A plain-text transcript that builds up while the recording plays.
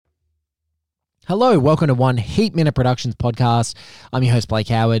Hello, welcome to One Heat Minute Productions podcast. I'm your host, Blake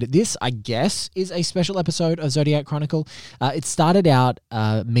Howard. This, I guess, is a special episode of Zodiac Chronicle. It started out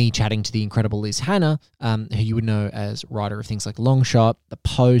me chatting to the incredible Liz Hannah, who you would know as writer of things like Longshot, The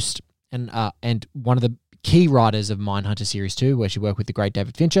Post, and one of the key writers of Mindhunter Series 2, where she worked with the great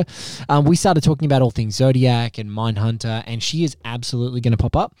David Fincher. We started talking about all things Zodiac and Mindhunter, and she is absolutely going to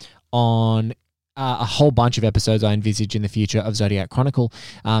pop up on a whole bunch of episodes I envisage in the future of Zodiac Chronicle,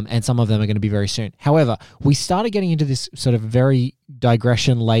 and some of them are going to be very soon. However, we started getting into this sort of very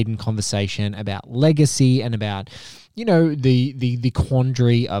digression-laden conversation about legacy and about, you know, the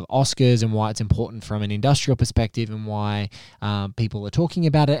quandary of Oscars and why it's important from an industrial perspective and why people are talking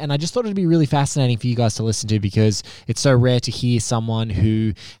about it. And I just thought it'd be really fascinating for you guys to listen to, because it's so rare to hear someone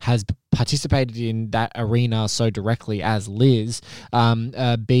who has participated in that arena so directly as Liz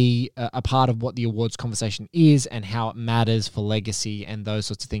be a part of what the awards conversation is and how it matters for legacy and those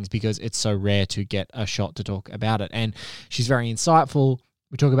sorts of things, because it's so rare to get a shot to talk about it. And she's very insightful.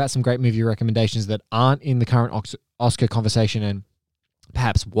 We talk about some great movie recommendations that aren't in the current Oscar conversation and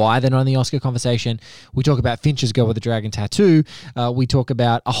perhaps why they're not in the Oscar conversation. We talk about Fincher's Girl with the Dragon Tattoo. We talk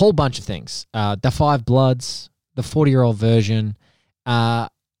about a whole bunch of things. The Five Bloods, the 40-year-old version.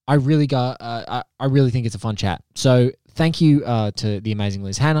 I really think it's a fun chat. So thank you to the amazing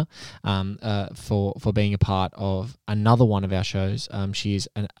Liz Hannah for being a part of another one of our shows. She is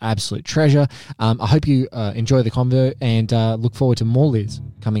an absolute treasure. I hope you enjoy the convo and look forward to more Liz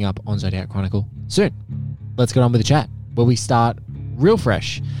coming up on Zodiac Chronicle soon. Let's get on with the chat, where we start real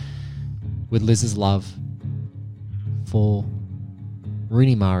fresh with Liz's love for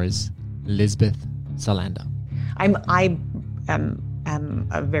Rooney Mara's Lisbeth Salander. I am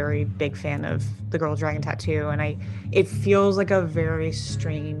a very big fan of The Girl with the Dragon Tattoo, and it feels like a very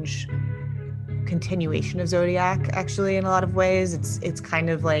strange continuation of Zodiac, actually, in a lot of ways. It's kind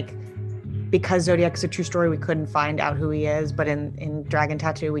of like, because Zodiac is a true story, we couldn't find out who he is, but in Dragon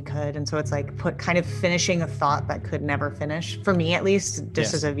Tattoo we could, and so it's like kind of finishing a thought that could never finish, for me at least,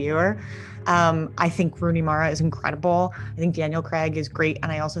 just as a viewer. I think Rooney Mara is incredible. I think Daniel Craig is great,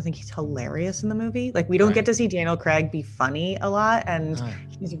 and I also think he's hilarious in the movie. Like, we don't get to see Daniel Craig be funny a lot, and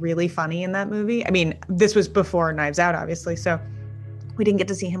he's really funny in that movie. I mean, this was before Knives Out, obviously, so we didn't get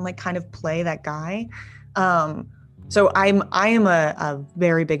to see him like kind of play that guy. So I am a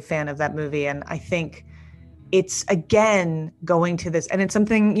very big fan of that movie, and I think it's, again, going to this, and it's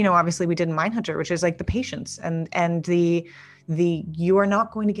something, you know, obviously we did in Mindhunter, which is like the patience and the you are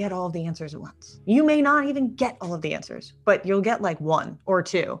not going to get all of the answers at once. You may not even get all of the answers, but you'll get like one or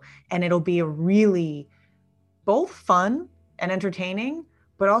two, and it'll be a really both fun and entertaining,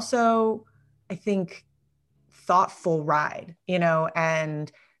 but also, I think, thoughtful ride, you know,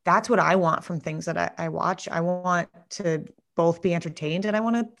 and that's what I want from things that I watch. I want to both be entertained, and I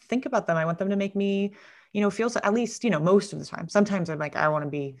want to think about them. I want them to make me, you know, feel so, at least, you know, most of the time. Sometimes I'm like, I want to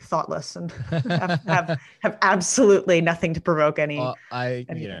be thoughtless and have absolutely nothing to provoke anything. I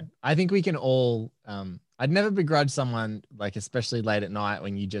think we can all, I'd never begrudge someone, like, especially late at night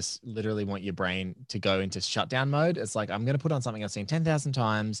when you just literally want your brain to go into shutdown mode. It's like, I'm going to put on something I've seen 10,000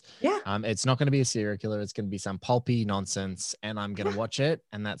 times. Yeah. It's not going to be a serial killer. It's going to be some pulpy nonsense, and I'm going to watch it,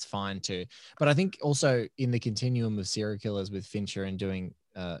 and that's fine too. But I think also in the continuum of serial killers with Fincher and doing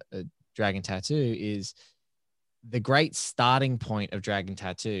a Dragon Tattoo, is the great starting point of Dragon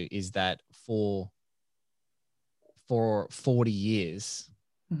Tattoo is that for 40 years,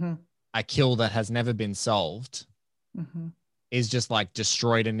 a kill that has never been solved is just like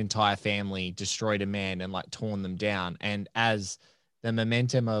destroyed an entire family, destroyed a man, and like torn them down. And as the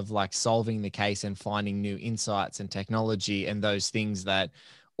momentum of like solving the case and finding new insights and technology and those things, that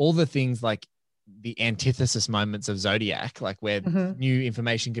all the things like the antithesis moments of Zodiac, like where new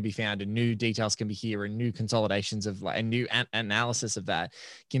information can be found and new details can be here and new consolidations of like a new analysis of that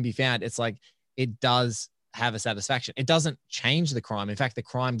can be found. It's like, it does have a satisfaction. It doesn't change the crime. In fact, the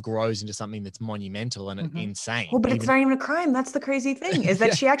crime grows into something that's monumental and insane. Well, but it's not even a crime. That's the crazy thing, is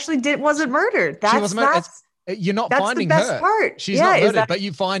that she actually wasn't murdered. That's you're not finding the best her. part. She's not murdered, but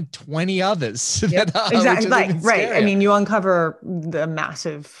you find 20 others. That are, exactly. Right. I mean, you uncover the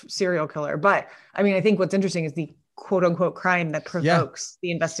massive serial killer, but I mean, I think what's interesting is the quote unquote crime that provokes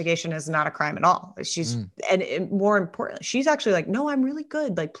the investigation is not a crime at all. She's, and more importantly, she's actually like, no, I'm really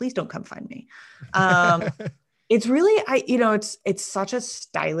good. Like, please don't come find me. It's really, it's such a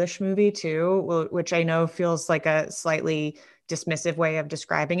stylish movie too, which I know feels like a slightly dismissive way of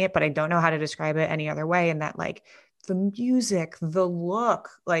describing it, but I don't know how to describe it any other way. And that, like, the music, the look,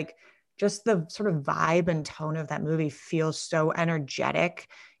 like just the sort of vibe and tone of that movie feels so energetic.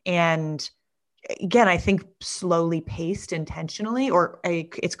 And again, I think slowly paced intentionally, or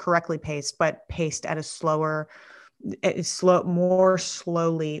it's correctly paced, but paced at a slower, more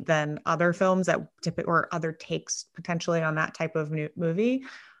slowly than other films that or other takes potentially on that type of movie.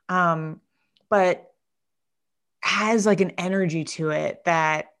 But has like an energy to it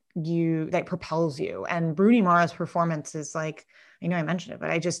that propels you. And Rooney Mara's performance is like, I know I mentioned it,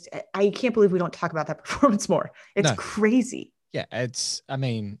 but I can't believe we don't talk about that performance more. It's crazy. Yeah, it's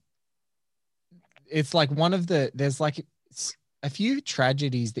like there's like a few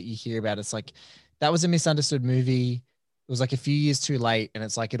tragedies that you hear about. It's like, that was a misunderstood movie. It was like a few years too late. And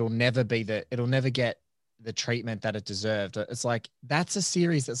it's like, it'll never get the treatment that it deserved. It's like, that's a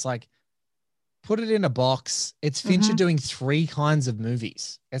series that's like, put it in a box. It's Fincher doing 3 kinds of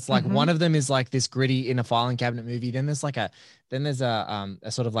movies. It's like, one of them is like this gritty in a filing cabinet movie. Then there's a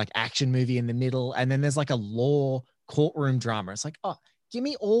sort of like action movie in the middle. And then there's like a law courtroom drama. It's like, oh, give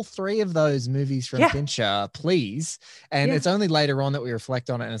me all 3 of those movies from Fincher, please. And it's only later on that we reflect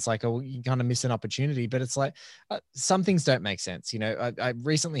on it. And it's like, oh, you kind of miss an opportunity. But it's like, some things don't make sense. You know, I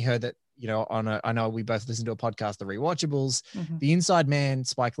recently heard that, you know, I know we both listened to a podcast, The Rewatchables, The Inside Man,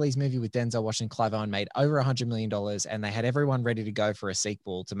 Spike Lee's movie with Denzel Washington, Clive Owen, made over $100 million. And they had everyone ready to go for a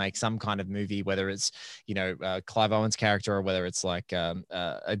sequel to make some kind of movie, whether it's, you know, Clive Owen's character, or whether it's like a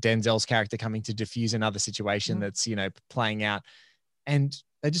Denzel's character coming to diffuse another situation that's, you know, playing out. And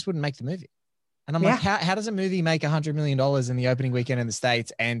they just wouldn't make the movie. And I'm like, how does a movie make $100 million in the opening weekend in the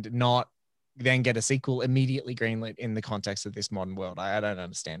States and not then get a sequel immediately greenlit in the context of this modern world? I don't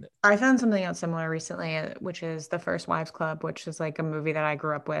understand it. I found something else similar recently, which is The First Wives Club, which is like a movie that I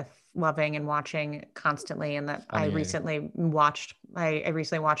grew up with, loving and watching constantly, and that I recently watched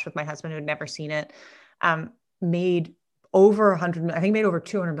with my husband, who had never seen it. Made over made over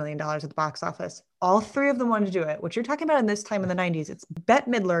 $200 million at the box office. All 3 of them wanted to do it. What you're talking about in this time in the 90s, it's Bette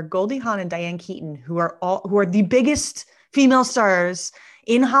Midler, Goldie Hawn, and Diane Keaton, who are the biggest female stars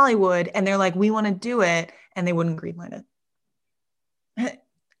in Hollywood. And they're like, we want to do it. And they wouldn't greenlight it.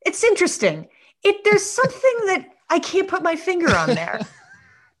 It's interesting. There's something that I can't put my finger on there.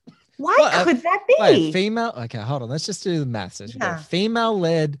 Why could that be? Female. Okay, hold on. Let's just do the maths.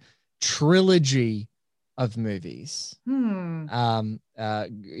 Female-led trilogy of movies. Incredible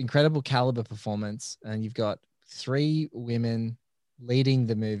caliber performance. And you've got 3 women leading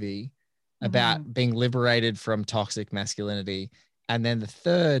the movie about being liberated from toxic masculinity. And then the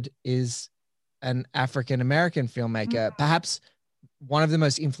third is an African-American filmmaker, perhaps one of the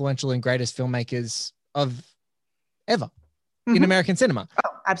most influential and greatest filmmakers of ever in American cinema. Oh,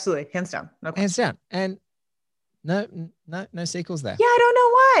 absolutely. Hands down. No question. Hands down. And no sequels there. Yeah, I don't know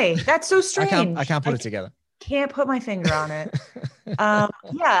why. That's so strange. I can't put it together. Can't put my finger on it.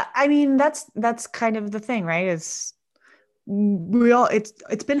 Yeah, I mean, that's kind of the thing, right? It's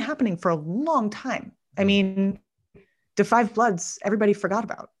been happening for a long time. I mean, The Five Bloods, everybody forgot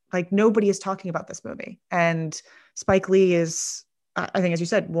about. Like, nobody is talking about this movie. And Spike Lee is, I think, as you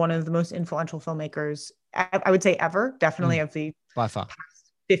said, one of the most influential filmmakers, I would say ever, definitely of the by far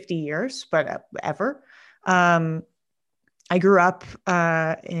past 50 years, but ever. I grew up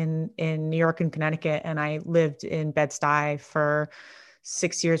in New York and Connecticut, and I lived in Bed-Stuy for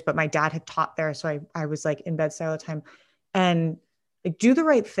 6 years, but my dad had taught there. So I was like in Bed-Stuy all the time. And like, Do the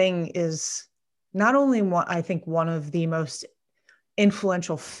Right Thing is not only I think one of the most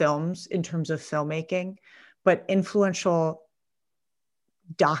influential films in terms of filmmaking, but influential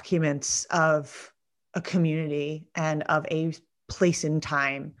documents of a community and of a place in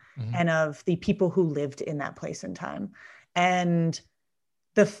time and of the people who lived in that place in time. And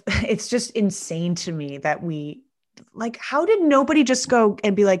it's just insane to me that how did nobody just go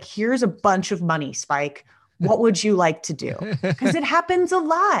and be like, here's a bunch of money, Spike. What would you like to do? Because it happens a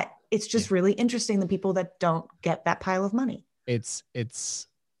lot. It's just really interesting, the people that don't get that pile of money. It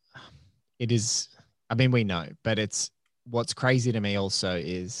is, I mean, we know, but what's crazy to me also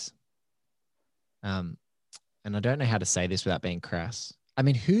is, and I don't know how to say this without being crass. I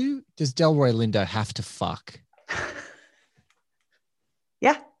mean, who does Delroy Lindo have to fuck?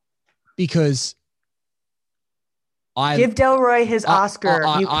 Yeah. Because give Delroy his Oscar,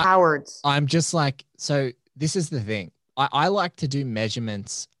 you cowards. I'm just like, so this is the thing. I like to do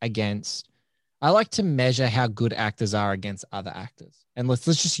measurements I like to measure how good actors are against other actors. And let's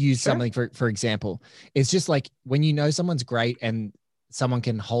just use something for example. It's just like when you know someone's great and someone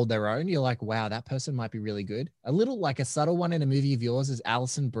can hold their own, you're like, wow, that person might be really good. A little like a subtle one in a movie of yours is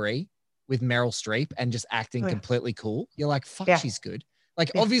Alison Brie with Meryl Streep and just acting completely cool. You're like, fuck, she's good.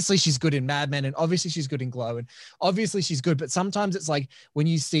 Like, obviously she's good in Mad Men, and obviously she's good in Glow, and obviously she's good. But sometimes it's like when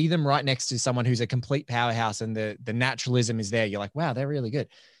you see them right next to someone who's a complete powerhouse and the naturalism is there, you're like, wow, they're really good.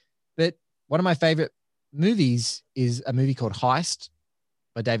 But one of my favorite movies is a movie called Heist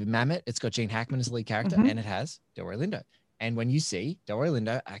by David Mamet. It's got Gene Hackman as the lead character, and it has Delroy Lindo. And when you see Delroy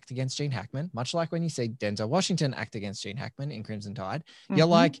Lindo act against Gene Hackman, much like when you see Denzel Washington act against Gene Hackman in Crimson Tide, you're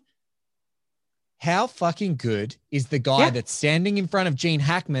like, how fucking good is the guy that's standing in front of Gene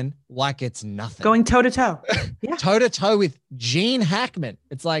Hackman like it's nothing? Going toe to toe. Yeah. Toe to toe with Gene Hackman.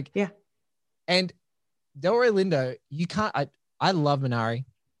 It's like, and Delroy Lindo, you can't, I love Minari.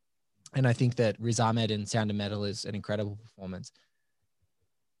 And I think that Riz Ahmed in Sound of Metal is an incredible performance.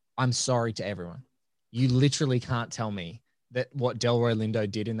 I'm sorry to everyone. You literally can't tell me that what Delroy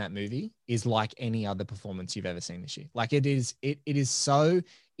Lindo did in that movie is like any other performance you've ever seen this year. Like it is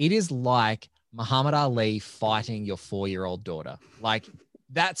like Muhammad Ali fighting your 4-year-old daughter. Like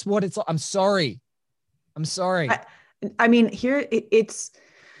that's what it's like. I'm sorry. I mean, here it's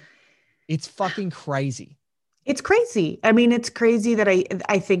fucking crazy. It's crazy. I mean, it's crazy that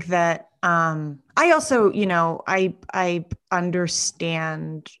I think that I also, I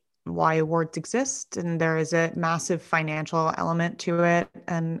understand why awards exist, and there is a massive financial element to it,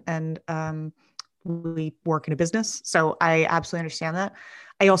 and we work in a business, so I absolutely understand that.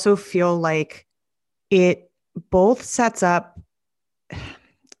 I also feel like it both sets up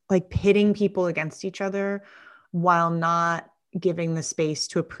like pitting people against each other while not giving the space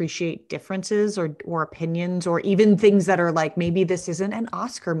to appreciate differences or opinions, or even things that are like, maybe this isn't an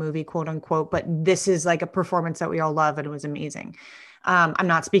Oscar movie, quote unquote, but this is like a performance that we all love and it was amazing. I'm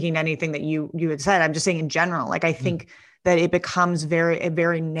not speaking to anything that you had said. I'm just saying in general, like, I think that it becomes a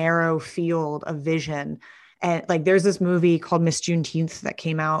very narrow field of vision. And like, there's this movie called Miss Juneteenth that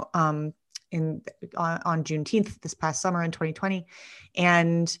came out on Juneteenth this past summer in 2020.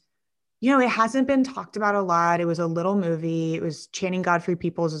 And it hasn't been talked about a lot. It was a little movie. It was Channing Godfrey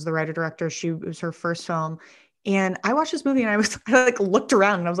Peoples as the writer director. It was her first film. And I watched this movie and I looked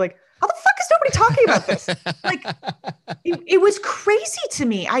around and I was like, how the fuck is nobody talking about this? Like, it was crazy to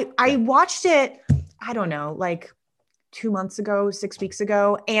me. I watched it, I don't know, like 2 months ago, 6 weeks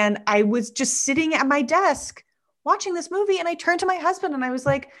ago. And I was just sitting at my desk watching this movie. And I turned to my husband and I was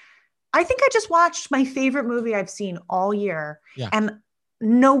like, I think I just watched my favorite movie I've seen all year. Yeah. And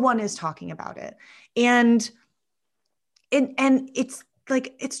no one is talking about it. And it's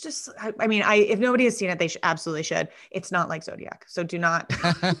like, it's just, I mean, if nobody has seen it, they absolutely should. It's not like Zodiac. So do not,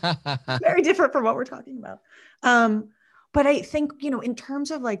 very different from what we're talking about. But I think, in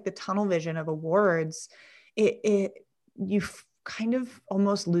terms of like the tunnel vision of awards, you kind of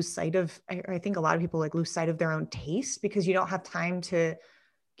almost lose sight of, I think a lot of people like lose sight of their own taste, because you don't have time to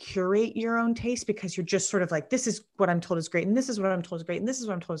curate your own taste, because you're just sort of like, this is what I'm told is great. And this is what I'm told is great. And this is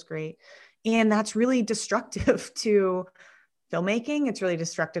what I'm told is great. And that's really destructive to filmmaking. It's really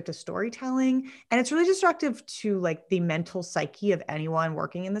destructive to storytelling. And it's really destructive to like the mental psyche of anyone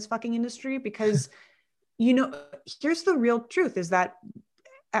working in this fucking industry, because, here's the real truth is that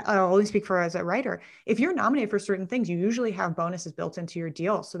I'll only speak for as a writer. If you're nominated for certain things, you usually have bonuses built into your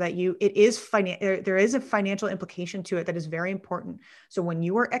deal so that there is a financial implication to it that is very important. So when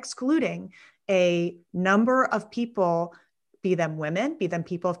you are excluding a number of people, be them women, be them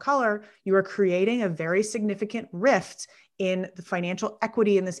people of color, you are creating a very significant rift in the financial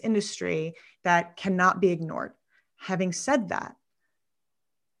equity in this industry that cannot be ignored. Having said that,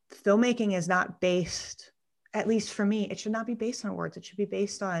 filmmaking is not based, at least for me, it should not be based on awards. It should be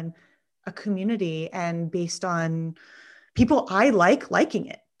based on a community and based on people I liking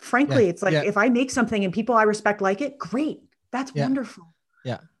it. Frankly, it's like, if I make something and people I respect like it, great. That's wonderful.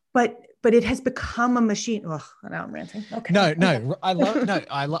 Yeah. But it has become a machine. Ugh, now I'm ranting. Okay. No,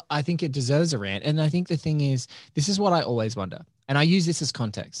 I think it deserves a rant. And I think the thing is, this is what I always wonder. And I use this as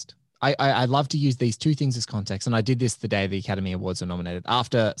context. I love to use these two things as context. And I did this the day the Academy Awards were nominated,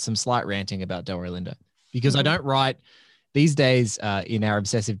 after some slight ranting about Delroy Lindo, because I don't write these days in our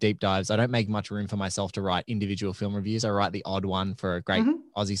obsessive deep dives. I don't make much room for myself to write individual film reviews. I write the odd one for a great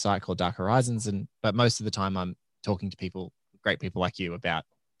Aussie site called Dark Horizons. But most of the time I'm talking to people, great people like you, about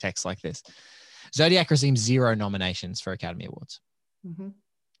texts like this. Zodiac received 0 nominations for Academy Awards.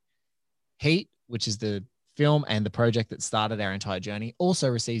 Heat, which is the film and the project that started our entire journey, also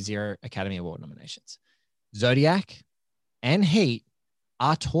received 0 Academy Award nominations. Zodiac and Heat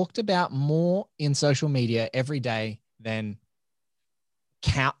are talked about more in social media every day than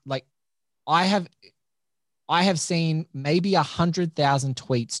I have seen maybe 100,000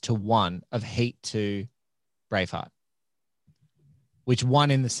 tweets to one of Heat to Braveheart, which won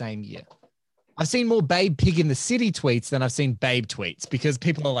in the same year. I've seen more Babe Pig in the City tweets than I've seen Babe tweets, because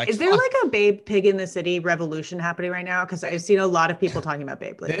people are like, is there like a Babe Pig in the City revolution happening right now? Because I've seen a lot of people talking about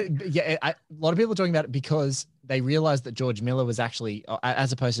Babe lately. A lot of people are talking about it because they realized that George Miller was actually,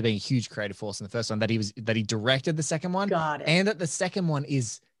 as opposed to being a huge creative force in the first one, that he directed the second one. Got it. And that the second one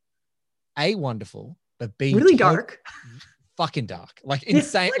is A, wonderful, but B, really dark. Fucking dark, like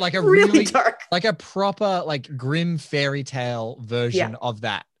insane, like a really dark, like a proper like grim fairy tale version of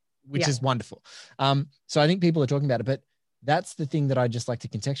that, which is wonderful. So I think people are talking about it, but that's the thing that I just like to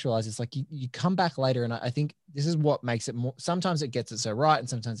contextualize. It's like you come back later, and I think this is what makes it more, sometimes it gets it so right and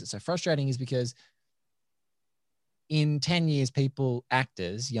sometimes it's so frustrating, is because in 10 years,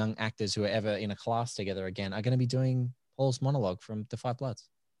 young actors who are ever in a class together again are going to be doing Paul's monologue from The Five Bloods.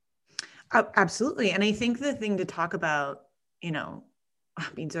 Absolutely. And I think the thing to talk about, I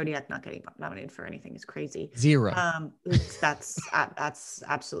mean, Zodiac not getting nominated for anything is crazy. Zero. That's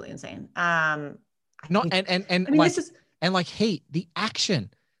absolutely insane. And like Heat, the action,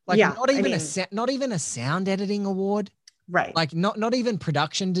 like not even a sound editing award, right? Like not even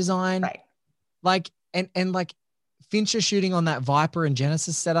production design, right? Like and like Fincher shooting on that Viper and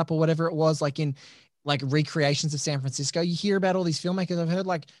Genesis setup or whatever it was, like in like recreations of San Francisco. You hear about all these filmmakers. I've heard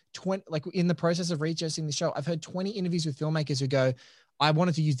like 20, like in the process of researching the show, I've heard 20 interviews with filmmakers who go, I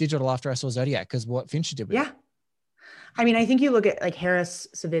wanted to use digital after I saw Zodiac because what Fincher did with it. I mean, I think you look at like Harris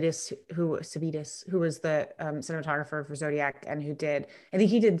Savides, who was the cinematographer for Zodiac and I think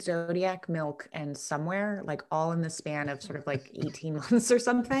he did Zodiac, Milk, and Somewhere, like all in the span of sort of like 18 months or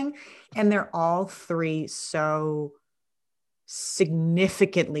something. And they're all three so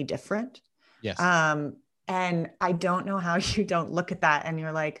significantly different. Yes. And I don't know how you don't look at that and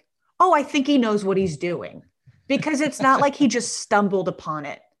you're like, oh, I think he knows what he's doing, because it's not like he just stumbled upon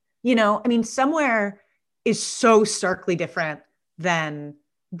it. I mean, Somewhere is so starkly different than,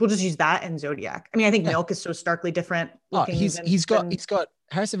 we'll just use that and Zodiac. I mean, I think Milk is so starkly different. He's got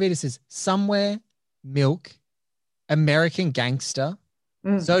Harris Savides is Somewhere, Milk, American Gangster,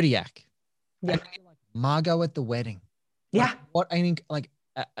 Zodiac, and Margot at the Wedding. Yeah. Like, what I mean, like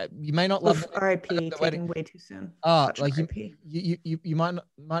you may not love R.I.P. taken way too soon. Like you might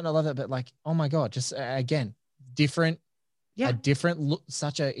not love that, but like, oh my God, just again, different. A different look,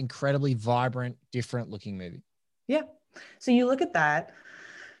 such an incredibly vibrant, different looking movie. Yeah. So you look at that,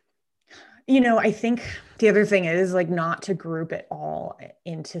 I think the other thing is like not to group it all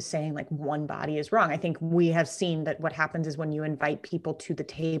into saying like one body is wrong. I think we have seen that what happens is when you invite people to the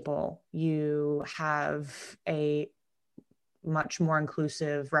table, you have a much more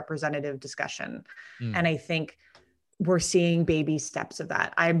inclusive, representative discussion. And I think we're seeing baby steps of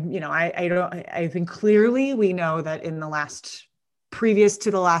that. I think clearly we know that in previous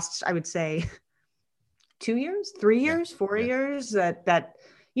to the last, I would say 2 years, 3 years, 4 years, that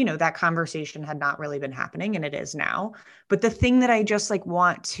conversation had not really been happening, and it is now. But the thing that I just like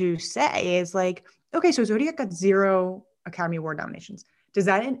want to say is like, okay, so Zodiac got 0 Academy Award nominations. Does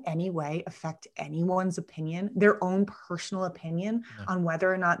that in any way affect anyone's opinion, their own personal opinion on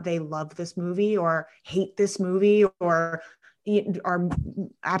whether or not they love this movie or hate this movie or are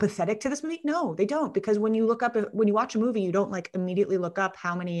apathetic to this movie? No, they don't. Because when you watch a movie, you don't like immediately look up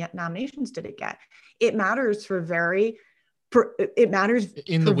how many nominations did it get. It matters for very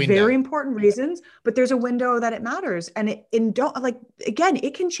important reasons, but there's a window that it matters. And it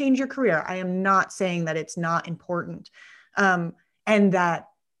can change your career. I am not saying that it's not important. And that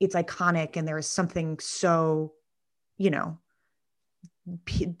it's iconic and there is something so,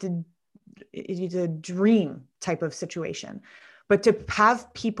 it's a dream type of situation. But to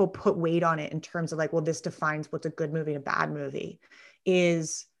have people put weight on it in terms of like, well, this defines what's a good movie and a bad movie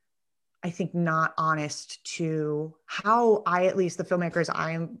is, I think, not honest to how at least the filmmakers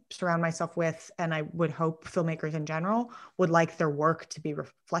I surround myself with, and I would hope filmmakers in general would like their work to be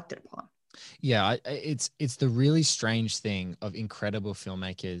reflected upon. Yeah, it's the really strange thing of incredible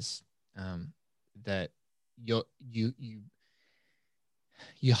filmmakers that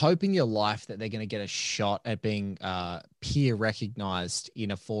you hope in your life that they're going to get a shot at being peer recognized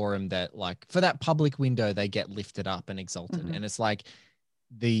in a forum that, like, for that public window, they get lifted up and exalted. And it's like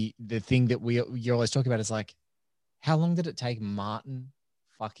the thing that you always talk about is like, how long did it take Martin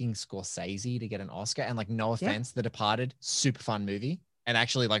fucking Scorsese to get an Oscar? And like, no offense, The Departed, super fun movie. And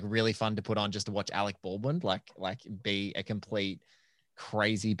actually, like, really fun to put on just to watch Alec Baldwin, like be a complete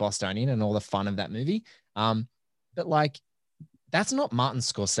crazy Bostonian and all the fun of that movie. But like, that's not Martin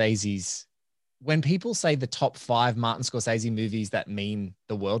Scorsese's. When people say the top 5 Martin Scorsese movies that mean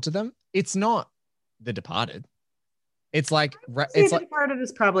the world to them, it's not The Departed. It's like The Departed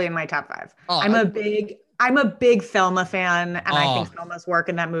is probably in my top 5. I'm a big Thelma fan, and I think Thelma's work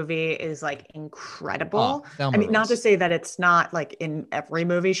in that movie is like incredible. I mean, not to say that it's not like in every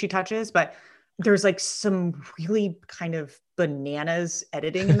movie she touches, but there's like some really kind of bananas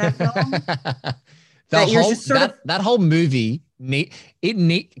editing in that film. that you're just sort of that whole movie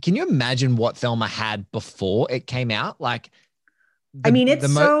can you imagine what Thelma had before it came out? Like, it's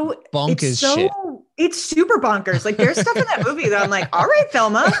bonkers shit. It's super bonkers. Like there's stuff in that movie that I'm like, all right,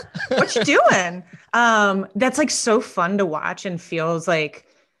 Thelma, what you doing? That's like so fun to watch and feels like,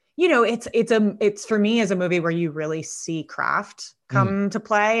 it's for me as a movie where you really see craft come to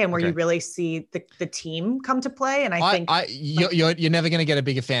play and where you really see the team come to play. And I think you're never going to get a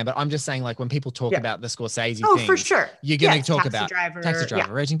bigger fan, but I'm just saying, like, when people talk about the Scorsese thing, for sure, you're going to talk about Taxi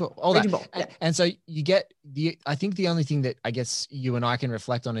Driver, Raging Bull, all that. And so you get I think the only thing that I guess you and I can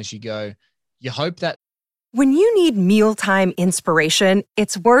reflect on as you go, you hope that when you need mealtime inspiration,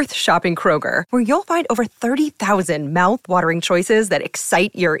 it's worth shopping Kroger, where you'll find over 30,000 mouth-watering choices that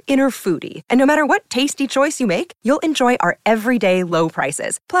excite your inner foodie. And no matter what tasty choice you make, you'll enjoy our everyday low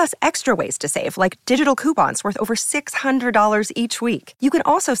prices, plus extra ways to save, like digital coupons worth over $600 each week. You can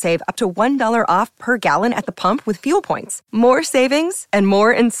also save up to $1 off per gallon at the pump with fuel points. More savings and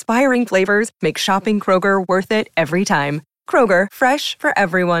more inspiring flavors make shopping Kroger worth it every time. Kroger, fresh for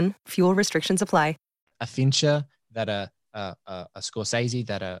everyone. Fuel restrictions apply. a Fincher, that a Scorsese,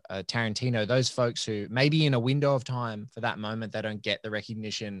 that a Tarantino, those folks who maybe in a window of time for that moment, they don't get the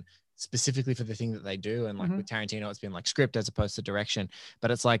recognition specifically for the thing that they do. And like with Tarantino, it's been like script as opposed to direction,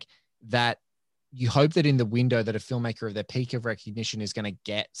 but it's like that you hope that in the window that a filmmaker of their peak of recognition is going to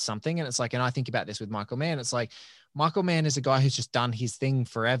get something. And it's like, and I think about this with Michael Mann, it's like Michael Mann is a guy who's just done his thing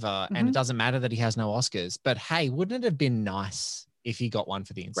forever and it doesn't matter that he has no Oscars, but hey, wouldn't it have been nice if he got one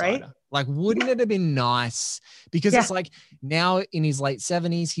for The Insider? Right? Like, wouldn't it have been nice? Because it's like now in his late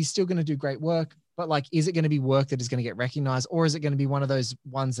 70s, he's still going to do great work, but like, is it going to be work that is going to get recognized, or is it going to be one of those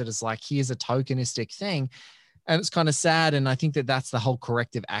ones that is like, here's a tokenistic thing? And it's kind of sad. And I think that that's the whole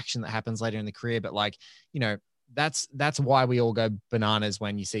corrective action that happens later in the career. But like, you know, that's why we all go bananas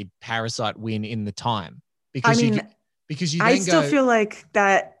when you see Parasite win in the time, because I still feel like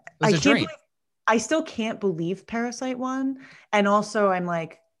that. I still can't believe Parasite won. And also I'm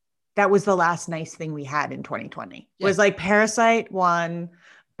like, that was the last nice thing we had in 2020. Yeah. Was like Parasite won,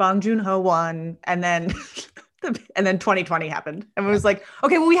 Bong Joon-ho won, and then 2020 happened. And it was like,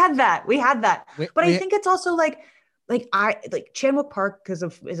 okay, well, we had that. But I think it's also like Chan-wook Park is a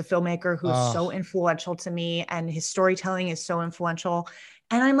filmmaker who's so influential to me, and his storytelling is so influential.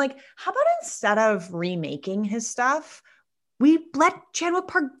 And I'm like, how about instead of remaking his stuff, we let Chan-wook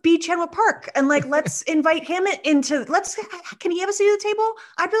Park be Chan-wook Park, and like, let's invite him into, can he have a seat at the table?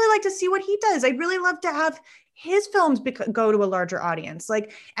 I'd really like to see what he does. I'd really love to have his films go to a larger audience.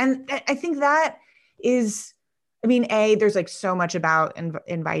 Like, and I think that is, I mean, there's like so much about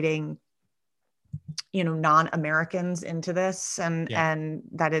inviting, you know, non-Americans into this, and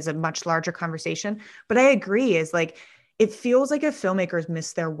that is a much larger conversation. But I agree, is like, it feels like if filmmakers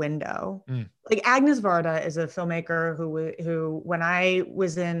miss their window. Like Agnes Varda is a filmmaker who when I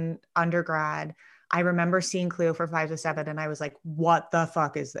was in undergrad, I remember seeing Cleo for 5 to 7, and I was like, what the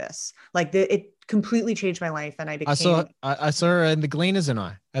fuck is this? Like it completely changed my life. And I saw her in The Gleaners and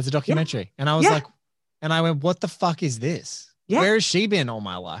I as a documentary. And I was like, and I went, what the fuck is this? Yeah. Where has she been all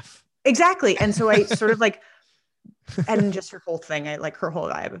my life? Exactly. And so I sort of like, and just her whole thing, I like her whole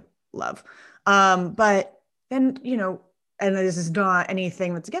vibe, love. But then, you know, and this is not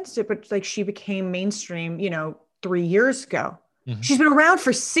anything that's against it, but like she became mainstream, you know, 3 years ago. Mm-hmm. She's been around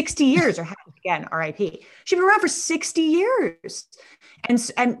for 60 years, or again, RIP. She's been around for 60 years.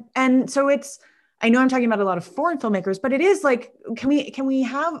 And so it's, I know I'm talking about a lot of foreign filmmakers, but it is like, can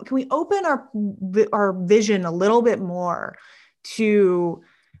we open our vision a little bit more to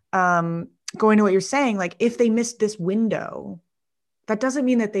going to what you're saying? Like, if they missed this window, that doesn't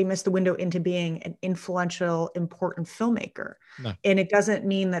mean that they missed the window into being an influential, important filmmaker. No. And it doesn't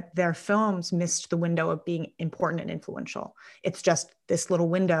mean that their films missed the window of being important and influential. It's just this little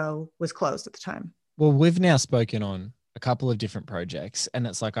window was closed at the time. Well, we've now spoken on a couple of different projects, and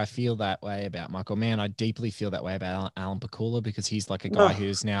it's like, I feel that way about Michael Mann. I deeply feel that way about Alan Pakula, because he's like a guy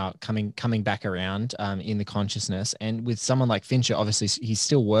who's now coming back around in the consciousness. And with someone like Fincher, obviously he's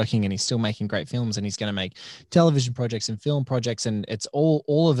still working and he's still making great films, and he's going to make television projects and film projects, and it's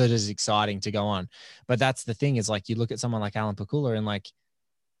all of it is exciting to go on. But that's the thing, is like, you look at someone like Alan Pakula, and like,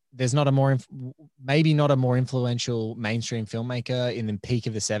 there's not a more influential mainstream filmmaker in the peak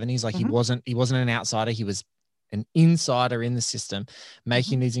of the 70s. Like, he wasn't an outsider. He was an insider in the system,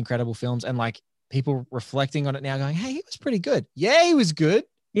 making these incredible films, and like, people reflecting on it now going, hey, he was pretty good. Yeah, he was good.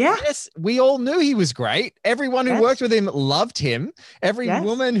 Yeah. Yes, we all knew he was great. Everyone who worked with him loved him. Every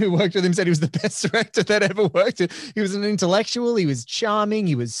woman who worked with him said he was the best director that ever worked. He was an intellectual. He was charming.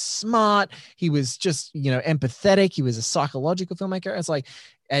 He was smart. He was just, you know, empathetic. He was a psychological filmmaker. It's like,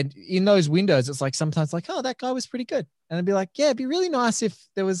 And in those windows, it's like sometimes like, oh, that guy was pretty good. And it'd be like, yeah, it'd be really nice if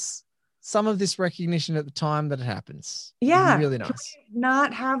there was some of this recognition at the time that it happens. Yeah. It'd be really Can nice. we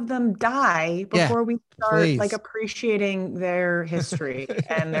not have them die before we start please. like appreciating their history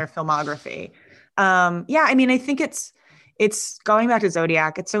and their filmography? Yeah, I mean, I think it's going back to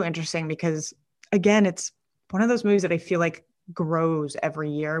Zodiac. It's so interesting because again, it's one of those movies that I feel like grows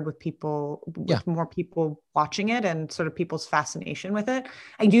every year with people, with more people watching it and sort of people's fascination with it.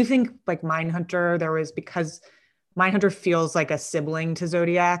 I do think like Mindhunter, because Mindhunter feels like a sibling to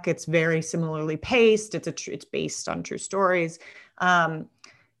Zodiac. It's very similarly paced. It's based on true stories. That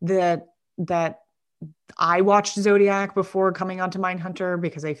I watched Zodiac before coming onto Mindhunter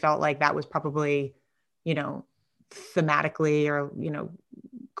because I felt like that was probably, thematically or,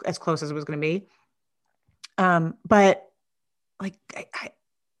 as close as it was going to be. But like,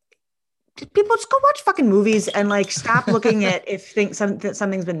 people just go watch fucking movies and like stop looking at if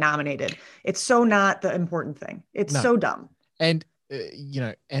something's been nominated. It's so not the important thing. It's so dumb. And,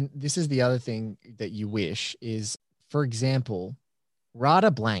 and this is the other thing that you wish is, for example,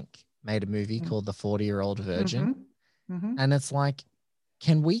 Rada Blank made a movie called The 40-Year-Old Virgin. And it's like,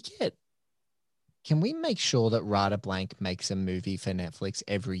 can we make sure that Rada Blank makes a movie for Netflix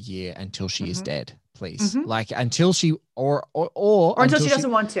every year until she is dead, please? Like until she or until she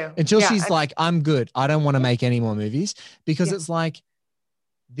doesn't want to. Until she's like, I'm good. I don't want to make any more movies because it's like,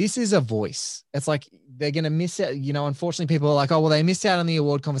 this is a voice. It's like they're going to miss out. Unfortunately, people are like, oh, well, they missed out on the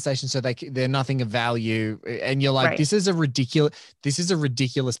award conversation, so they're nothing of value. And you're like, this is a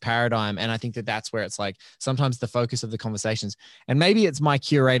ridiculous paradigm. And I think that's where it's like sometimes the focus of the conversations. And maybe it's my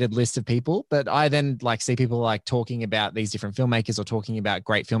curated list of people, but I then like see people like talking about these different filmmakers or talking about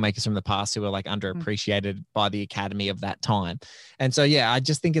great filmmakers from the past who are like underappreciated by the Academy of that time. And so, yeah, I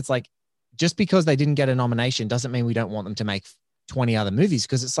just think it's like, just because they didn't get a nomination doesn't mean we don't want them to make 20 other movies,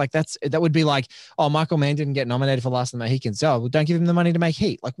 because it's like that would be like, oh, Michael Mann didn't get nominated for Last of the Mohicans. Oh, well, don't give him the money to make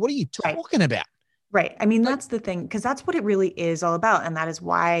Heat. Like, what are you talking about? Right. I mean, that's the thing, because that's what it really is all about. And that is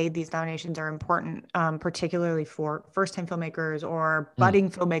why these nominations are important, particularly for first-time filmmakers or budding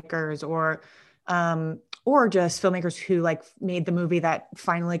filmmakers or just filmmakers who like made the movie that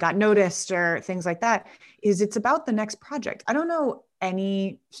finally got noticed or things like that. It's about the next project. I don't know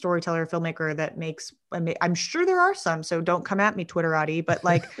any storyteller or filmmaker that makes, I'm sure there are some, so don't come at me, Twitterati, but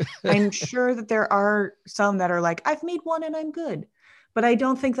like, I'm sure that there are some that are like, I've made one and I'm good. But I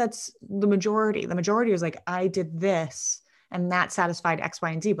don't think that's the majority. The majority is like, I did this and that satisfied X,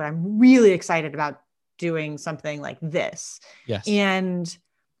 Y, and Z, but I'm really excited about doing something like this. Yes. And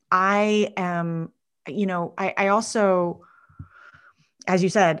I am, I also, as you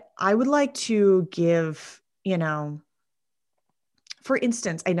said, I would like to give, for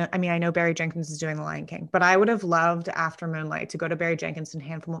instance, I know Barry Jenkins is doing The Lion King, but I would have loved after Moonlight to go to Barry Jenkins and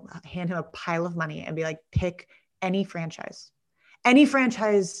hand him a pile of money and be like, pick any franchise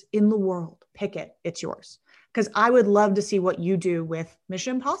in the world, pick it, it's yours. Because I would love to see what you do with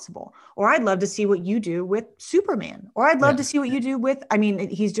Mission Impossible, or I'd love to see what you do with Superman, or I'd love to see what you do with,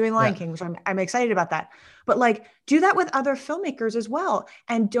 he's doing Lion King, so I'm excited about that. But like, do that with other filmmakers as well.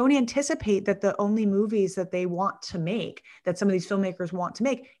 And don't anticipate that the only movies that they want to make, that some of these filmmakers want to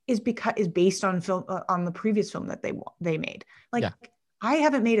make, is based on on the previous film that they made. Like, I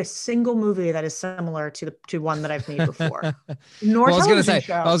haven't made a single movie that is similar to one that I've made before. Nor I was going to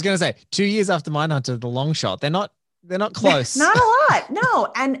say 2 years after Mindhunter, The Long Shot, they're not close. Not a lot.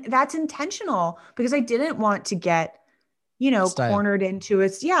 No. And that's intentional because I didn't want to get, cornered into a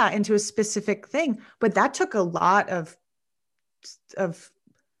specific thing, but that took a lot of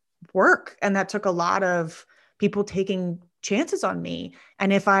work, and that took a lot of people taking chances on me.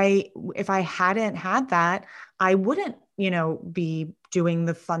 And if I hadn't had that, I wouldn't, be doing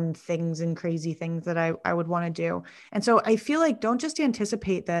the fun things and crazy things that I would want to do. And so I feel like don't just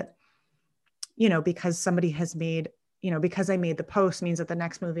anticipate that, because somebody has made, because I made the post means that the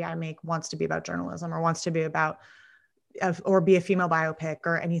next movie I make wants to be about journalism or wants to be about, or be a female biopic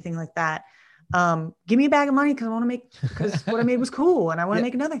or anything like that. Give me a bag of money because what I made was cool and I want to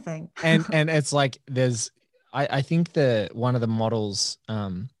make another thing. and it's like, I think one of the models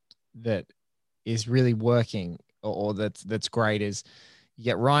that is really working or that's great is you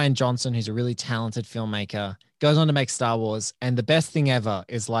get Rian Johnson, who's a really talented filmmaker, goes on to make Star Wars. And the best thing ever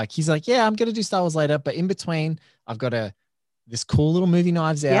is like, he's like, yeah, I'm going to do Star Wars later, but in between I've got this cool little movie,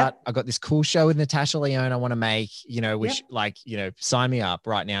 Knives Out. I've got this cool show with Natasha Lyonne I want to make, which sign me up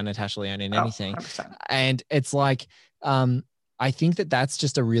right now, Natasha Lyonne, in anything. 100%. And it's like, I think that's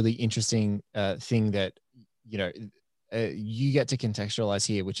just a really interesting thing that, you get to contextualize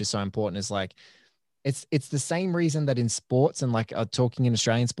here, which is so important, is like, It's the same reason that in sports and like talking in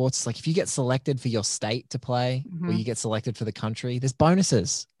Australian sports, it's like if you get selected for your state to play or you get selected for the country, there's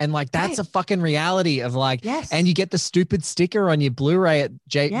bonuses. And like that's a fucking reality of like, and you get the stupid sticker on your Blu-ray at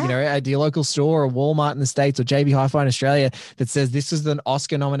at your local store or Walmart in the States or JB Hi-Fi in Australia that says this is an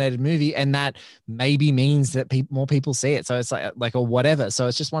Oscar nominated movie, and that maybe means that more people see it. So it's like or whatever. So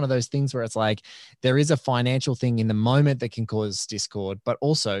it's just one of those things where it's like there is a financial thing in the moment that can cause discord, but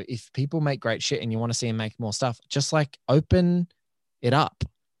also if people make great shit and you want to see him make more stuff, just like open it up,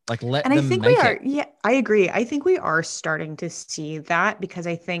 like let them make it. Yeah, I agree. I think we are starting to see that because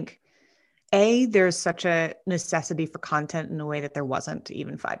I think there's such a necessity for content in a way that there wasn't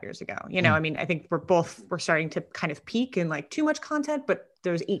even 5 years ago. I mean, I think we're starting to kind of peak in like too much content, but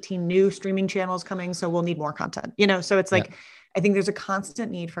there's 18 new streaming channels coming, so we'll need more content, so it's like, I think there's a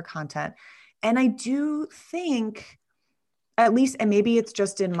constant need for content. And I do think, at least, and maybe it's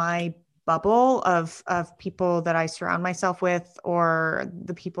just in my bubble of people that I surround myself with, or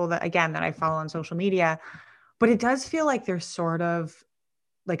the people that I follow on social media, but it does feel like there's sort of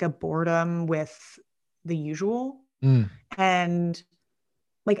like a boredom with the usual. And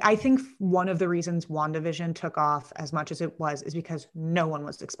like, I think one of the reasons WandaVision took off as much as it was is because no one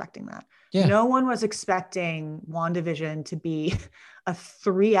was expecting that. No one was expecting WandaVision to be a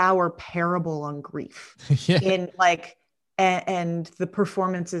 3-hour parable on grief in like, and the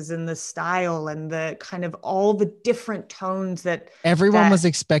performances and the style and the kind of all the different tones that everyone was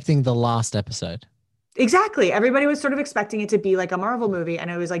expecting the last episode. Exactly. Everybody was sort of expecting it to be like a Marvel movie. And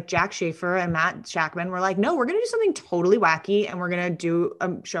it was like Jack Schaefer and Matt Shackman were like, no, we're going to do something totally wacky and we're going to do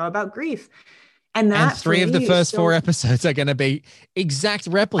a show about grief. And 3 of the first 4 episodes are going to be exact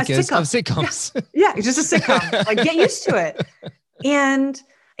replicas of sitcoms. Yeah, it's just a sitcom. Like, get used to it. And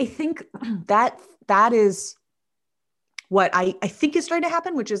I think that is what I think is starting to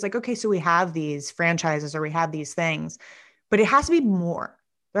happen, which is like, okay, so we have these franchises or we have these things, but it has to be more.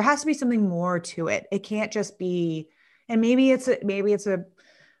 There has to be something more to it. It can't just be, and maybe it's a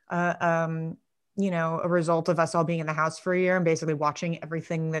result of us all being in the house for a year and basically watching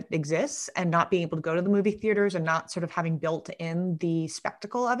everything that exists and not being able to go to the movie theaters and not sort of having built in the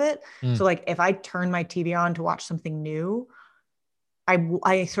spectacle of it. So like if I turn my TV on to watch something new,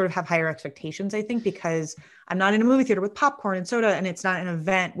 I sort of have higher expectations, I think, because I'm not in a movie theater with popcorn and soda, and it's not an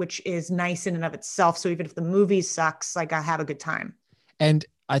event, which is nice in and of itself. So even if the movie sucks, like I have a good time. And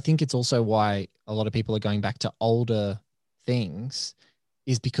I think it's also why a lot of people are going back to older things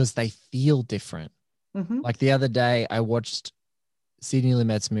is because they feel different. Like the other day, I watched Sidney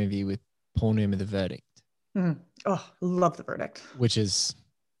Lumet's movie with Paul Newman, The Verdict. Oh, love The Verdict. Which is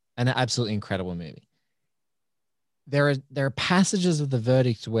an absolutely incredible movie. There are passages of The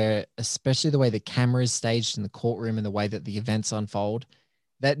Verdict where, especially the way the camera is staged in the courtroom and the way that the events unfold,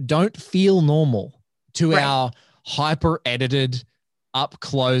 that don't feel normal to our hyper edited, up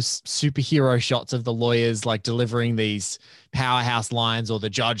close superhero shots of the lawyers like delivering these powerhouse lines, or the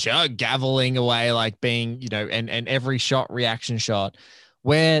judge gaveling away, like being, and every shot reaction shot,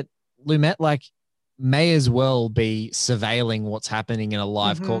 where Lumet like may as well be surveilling what's happening in a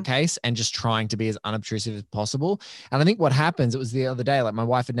live court case and just trying to be as unobtrusive as possible. And I think what happens, it was the other day, like my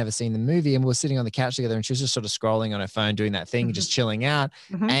wife had never seen the movie and we were sitting on the couch together and she was just sort of scrolling on her phone, doing that thing, just chilling out.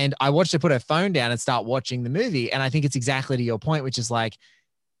 And I watched her put her phone down and start watching the movie. And I think it's exactly to your point, which is like,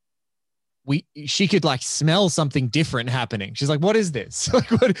 she could like smell something different happening. She's like, what is this?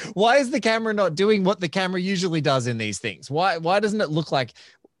 Like, why is the camera not doing what the camera usually does in these things? Why doesn't it look like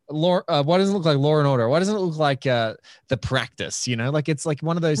why doesn't it look like Law and Order? Why doesn't it look like The Practice? Like it's like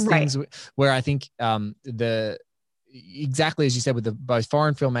one of those things where I think exactly as you said, with both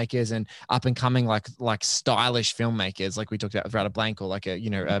foreign filmmakers and up and coming like stylish filmmakers, like we talked about with Rada Blank or like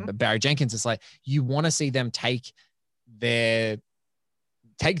Barry Jenkins. It's like you want to see them take their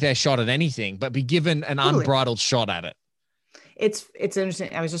shot at anything, but be given an unbridled shot at it. It's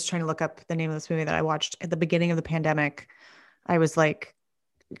interesting. I was just trying to look up the name of this movie that I watched at the beginning of the pandemic. I was like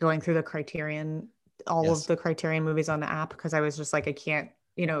going through the Criterion, of the Criterion movies on the app, because I was just like, I can't,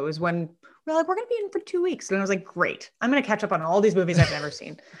 it was when we're like, we're going to be in for 2 weeks. And I was like, great, I'm going to catch up on all these movies I've never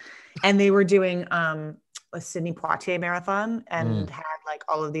seen. And they were doing a Sidney Poitier marathon and had like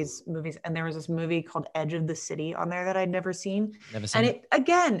all of these movies. And there was this movie called Edge of the City on there that I'd never seen. And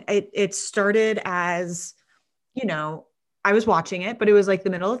it started as, I was watching it, but it was like the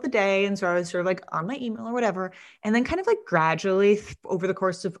middle of the day. And so I was sort of like on my email or whatever. And then kind of like gradually over the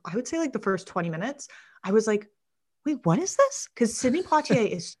course of, I would say like the first 20 minutes, I was like, wait, what is this? Because Sidney Poitier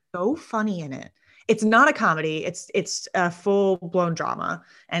is so funny in it. It's not a comedy. It's a full blown drama.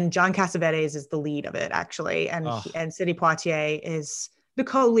 And John Cassavetes is the lead of it, actually. And Sidney Poitier is the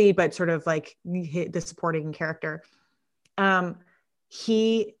co-lead, but sort of like the supporting character.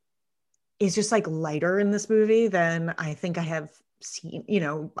 He is just like lighter in this movie than I think I have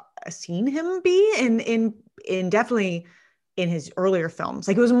seen him be in definitely in his earlier films.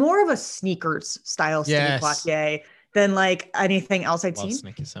 Like it was more of a Sneakers style Sidney Poitier than like anything else I'd seen.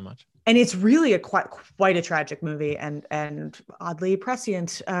 Sneakers so much. And it's really quite a tragic movie and oddly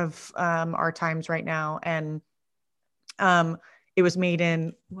prescient of our times right now. And it was made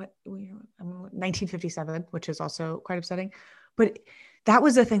in 1957, which is also quite upsetting. But that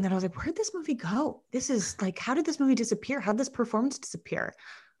was the thing that I was like, where did this movie go? This is like, how did this movie disappear? How did this performance disappear?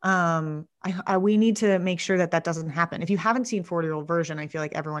 We need to make sure that doesn't happen. If you haven't seen 40-Year-Old Virgin, I feel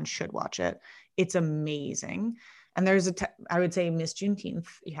like everyone should watch it. It's amazing. And there's I would say Miss Juneteenth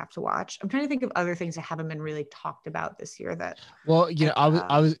you have to watch. I'm trying to think of other things that haven't been really talked about this year that. Well,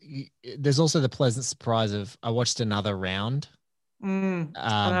 there's also the pleasant surprise of I watched Another Round.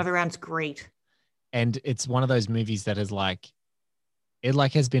 Another Round's great. And it's one of those movies that is like, it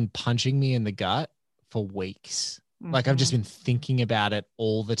like has been punching me in the gut for weeks. Mm-hmm. Like I've just been thinking about it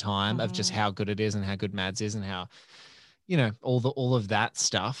all the time of just how good it is and how good Mads is and how, all of that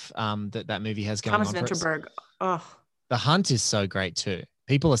stuff that movie has going Thomas on. Vinterberg. Oh, The Hunt is so great too.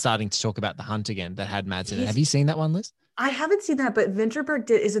 People are starting to talk about The Hunt again that had Mads in it. Have you seen that one, Liz? I haven't seen that, but Vinterberg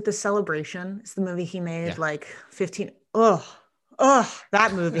is it The Celebration? It's the movie he made like 15. Oh,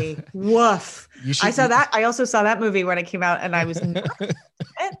 that movie. Woof. I also saw that movie when it came out and I was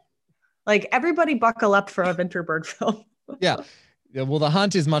like, everybody buckle up for a Vinterberg film. Yeah. Well, The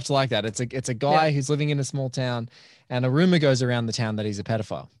Hunt is much like that. It's a guy who's living in a small town and a rumor goes around the town that he's a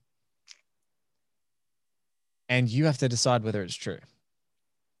pedophile. And you have to decide whether it's true.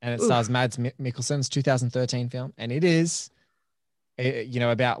 And it stars Mads Mikkelsen's 2013 film. And it is,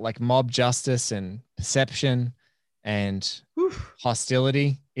 about like mob justice and perception and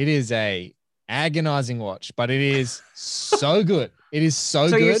hostility. It is a agonizing watch, but it is so good. It is so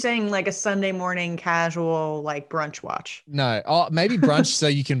good. So you're saying like a Sunday morning casual, like brunch watch? No. Oh, maybe brunch so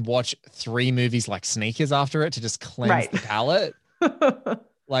you can watch 3 movies like Sneakers after it to just cleanse the palate.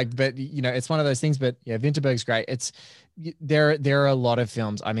 But it's one of those things. But yeah, Vinterberg's great. There are a lot of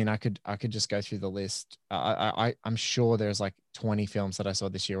films. I mean, I could just go through the list. I'm sure there's like 20 films that I saw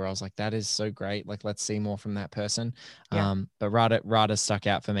this year where I was like, that is so great. Like, let's see more from that person. Yeah. But Rada stuck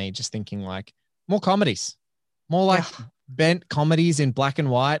out for me. Just thinking like more comedies, more like bent comedies in black and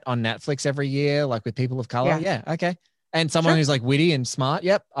white on Netflix every year, like with people of color. Yeah, okay. And someone who's like witty and smart.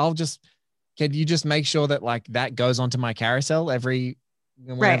 Yep. Can you just make sure that like that goes onto my carousel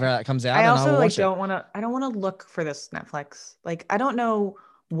whenever that comes out? I also like I don't want to look for this Netflix. Like, I don't know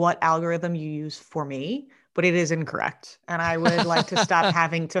what algorithm you use for me, but it is incorrect. And I would like to stop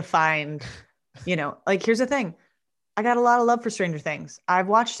having to find, like, here's the thing. I got a lot of love for Stranger Things. I've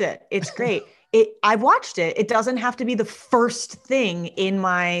watched it. It's great. I've watched it. It doesn't have to be the first thing in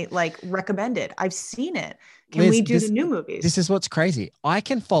my like recommended. I've seen it. Can we do the new movies? This is what's crazy. I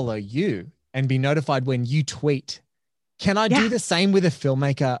can follow you and be notified when you tweet. Can I do the same with a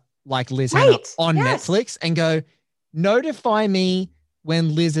filmmaker like Liz Hannah on Netflix and go, notify me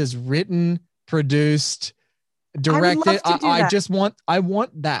when Liz has written, produced, directed? I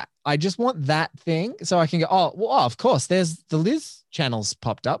want that. I just want that thing so I can go, of course, there's the Liz channel's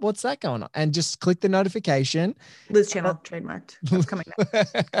popped up. What's that going on? And just click the notification. Liz channel trademarked. That's coming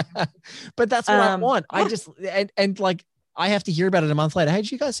next. But that's what I want. I just, and like, I have to hear about it a month later. Hey,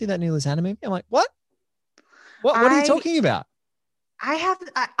 did you guys see that new Liz Hannah movie? I'm like, what? What are you talking about?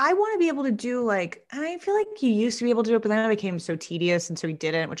 I want to be able to do like, I feel like you used to be able to do it, but then it became so tedious. And so we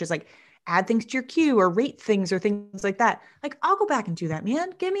didn't, which is like add things to your queue or rate things or things like that. Like, I'll go back and do that,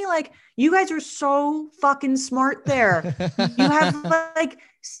 man. Give me like, you guys are so fucking smart there. You have like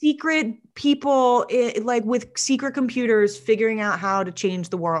secret people like with secret computers figuring out how to change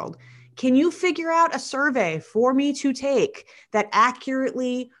the world. Can you figure out a survey for me to take that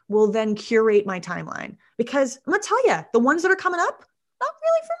accurately will then curate my timeline? Because I'm going to tell you, the ones that are coming up, not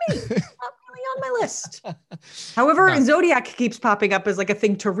really for me, not really on my list. However, Zodiac keeps popping up as like a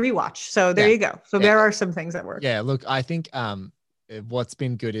thing to rewatch. So there you go. So there are some things that work. Yeah, look, I think what's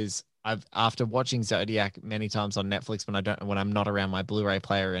been good is after watching Zodiac many times on Netflix when I'm not around my Blu-ray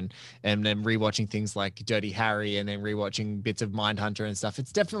player and then rewatching things like Dirty Harry and then rewatching bits of Mindhunter and stuff,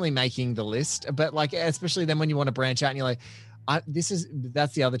 it's definitely making the list. But like, especially then when you want to branch out and you're like,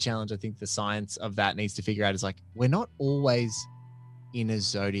 that's the other challenge. I think the science of that needs to figure out is like, we're not always in a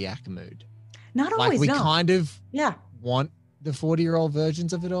Zodiac mood. Not always. Like we kind of want the 40-year-old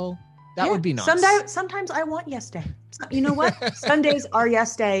versions of it all. That would be nice. Sometimes I want Yes Day. You know what? Sundays are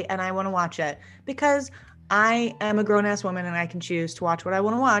Yes Day and I want to watch it because I am a grown-ass woman and I can choose to watch what I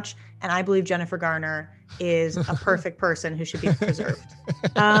want to watch. And I believe Jennifer Garner is a perfect person who should be preserved.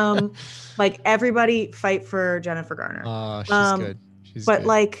 Like, everybody fight for Jennifer Garner. Oh, she's good. But good.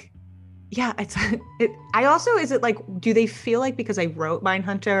 like, yeah, I also, is it like, do they feel like because I wrote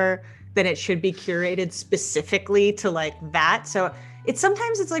Mindhunter, then it should be curated specifically to like that? So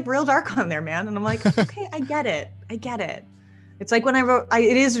sometimes it's like real dark on there, man. And I'm like, okay, I get it. It's like when I wrote,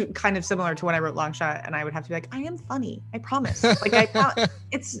 it is kind of similar to when I wrote Longshot, and I would have to be like, I am funny. I promise. Like,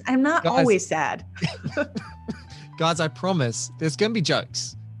 I'm not always sad. Guys, I promise there's going to be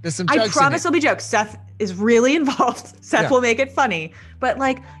jokes. There's some jokes. I promise there'll be jokes. Seth is really involved. Seth will make it funny. But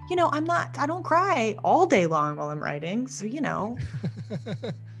like, I don't cry all day long while I'm writing. So,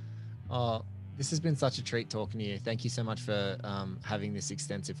 Oh, this has been such a treat talking to you. Thank you so much for having this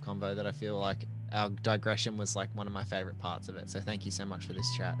extensive convo that I feel like our digression was like one of my favorite parts of it. So thank you so much for this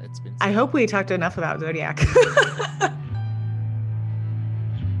chat. It's been. I hope we talked enough about Zodiac.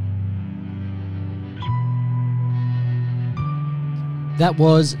 That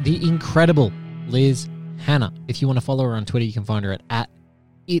was the incredible Liz Hannah. If you want to follow her on Twitter, you can find her at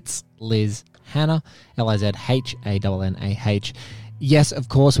It's Liz Hannah, LizHannah. Yes, of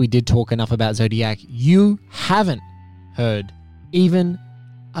course, we did talk enough about Zodiac. You haven't heard even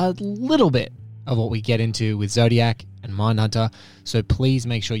a little bit of what we get into with Zodiac and Mindhunter, so please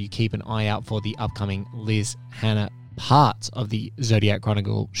make sure you keep an eye out for the upcoming Liz Hannah parts of the Zodiac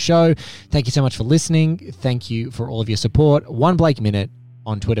Chronicle show. Thank you so much for listening. Thank you for all of your support. One Blake Minute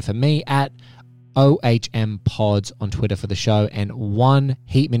on Twitter for me, at OHM Pods on Twitter for the show, and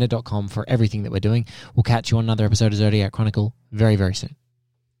oneheatminute.com for everything that we're doing. We'll catch you on another episode of Zodiac Chronicle very, very soon.